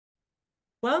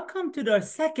Welcome to the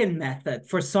second method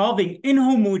for solving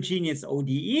inhomogeneous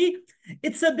ODE.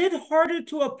 It's a bit harder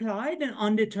to apply than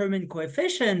undetermined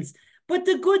coefficients, but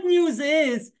the good news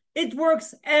is it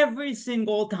works every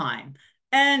single time.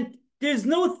 And there's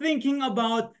no thinking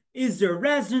about, is there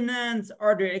resonance?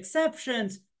 Are there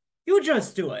exceptions? You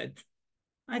just do it.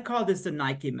 I call this the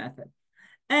Nike method.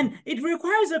 And it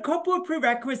requires a couple of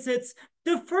prerequisites.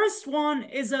 The first one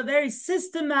is a very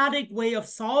systematic way of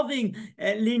solving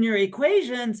linear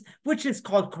equations, which is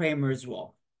called Cramer's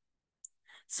rule.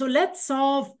 So let's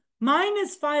solve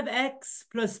minus 5x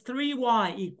plus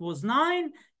 3y equals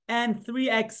 9 and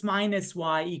 3x minus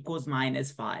y equals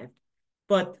minus 5.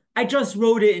 But I just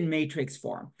wrote it in matrix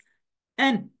form.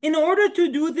 And in order to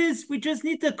do this, we just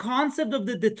need the concept of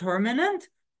the determinant.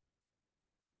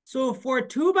 So for a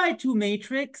 2 by 2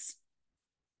 matrix,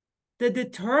 the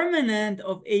determinant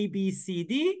of A, B, C,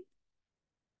 D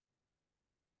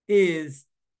is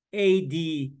AD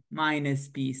minus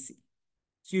BC.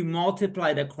 So you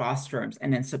multiply the cross terms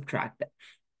and then subtract it.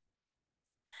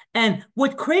 And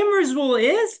what Cramer's rule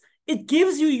is, it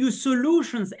gives you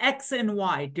solutions X and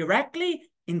Y directly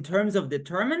in terms of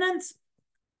determinants.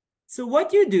 So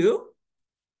what you do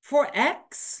for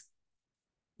X,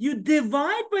 you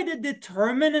divide by the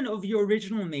determinant of your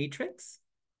original matrix.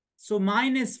 So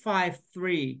minus 5,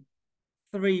 3,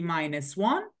 3 minus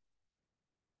 1.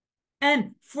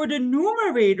 And for the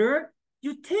numerator,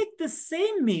 you take the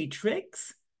same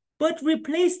matrix, but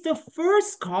replace the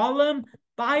first column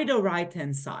by the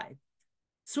right-hand side.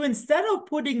 So instead of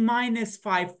putting minus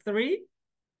 5, 3,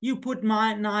 you put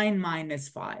 9 minus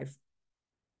 5.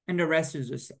 And the rest is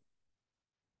the same.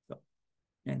 So,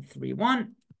 and 3,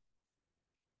 1.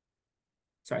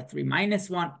 Sorry, 3 minus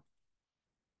 1.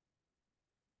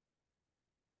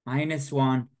 Minus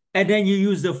 1. And then you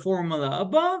use the formula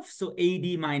above. So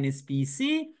AD minus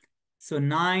BC. So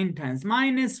 9 times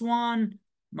minus 1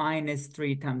 minus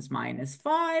 3 times minus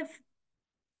 5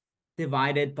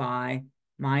 divided by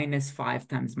minus 5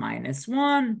 times minus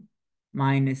 1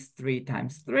 minus 3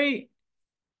 times 3.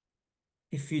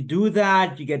 If you do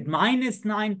that, you get minus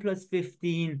 9 plus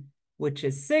 15, which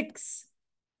is 6.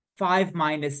 5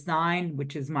 minus 9,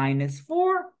 which is minus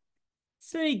 4.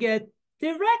 So you get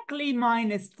directly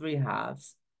minus 3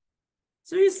 halves.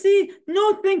 So you see,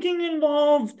 no thinking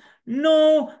involved,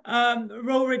 no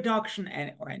row reduction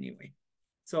or anyway.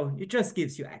 So it just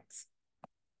gives you X.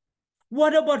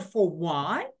 What about for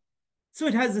Y? So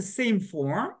it has the same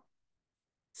form.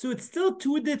 So it's still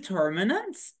two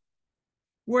determinants,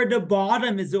 where the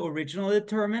bottom is the original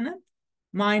determinant,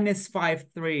 minus 5,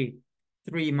 3,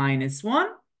 3 minus 1.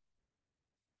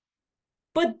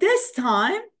 But this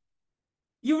time,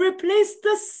 you replace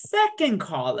the second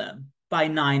column by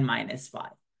 9 minus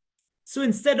 5. So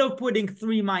instead of putting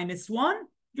 3 minus 1,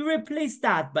 you replace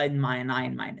that by 9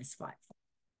 minus 5.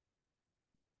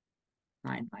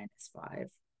 9 minus 5.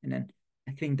 And then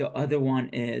I think the other one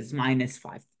is minus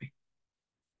 5, 3.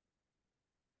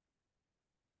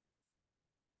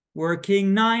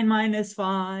 Working 9 minus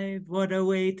 5. What a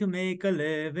way to make a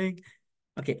living.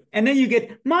 Okay, and then you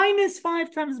get minus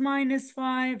 5 times minus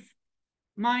 5.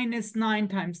 Minus 9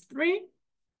 times 3.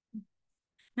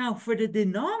 Now, for the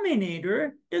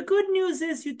denominator, the good news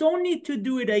is you don't need to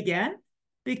do it again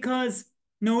because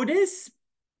notice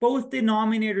both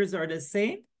denominators are the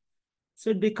same.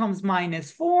 So it becomes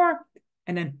minus 4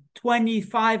 and then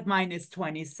 25 minus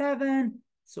 27.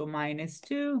 So minus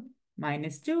 2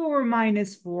 or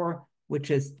minus 4,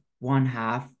 which is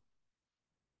 1/2.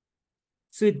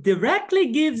 So it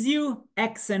directly gives you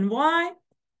X and Y.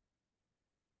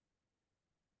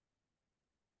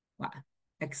 Wow.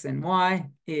 X and Y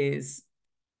is,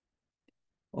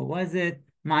 what was it?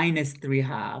 Minus 3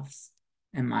 halves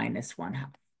and minus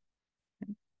 1/2.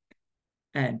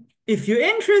 And if you're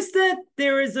interested,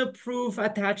 there is a proof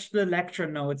attached to the lecture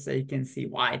notes so you can see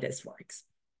why this works.